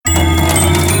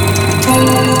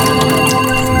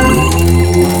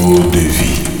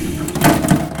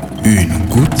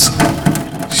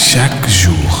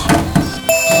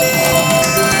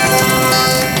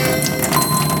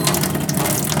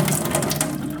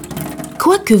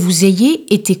Quoique vous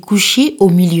ayez été couché au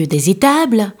milieu des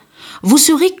étables, vous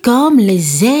serez comme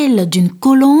les ailes d'une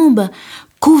colombe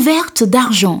couverte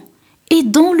d'argent et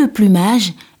dont le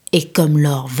plumage est comme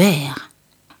l'or vert.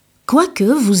 Quoique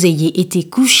vous ayez été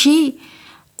couché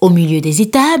au milieu des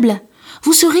étables,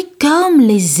 vous serez comme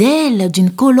les ailes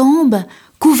d'une colombe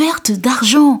couverte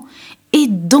d'argent et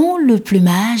dont le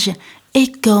plumage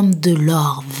est comme de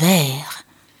l'or vert.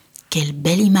 Quelle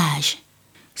belle image!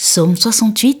 Psaume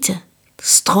 68,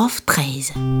 strophe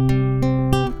 13.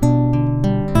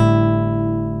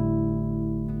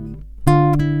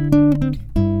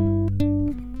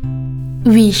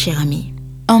 Oui, cher ami,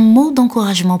 un mot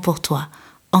d'encouragement pour toi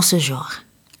en ce jour.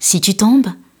 Si tu tombes,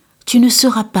 tu ne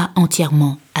seras pas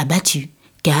entièrement abattu,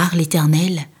 car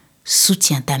l'Éternel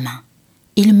soutient ta main.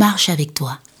 Il marche avec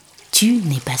toi. Tu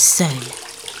n'es pas seul.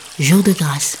 Jour de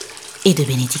grâce et de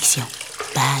bénédiction.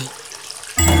 Bye.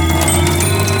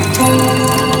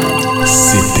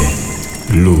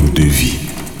 C'était l'eau de vie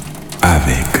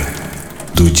avec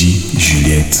Dodi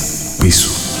Juliette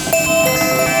Brissot.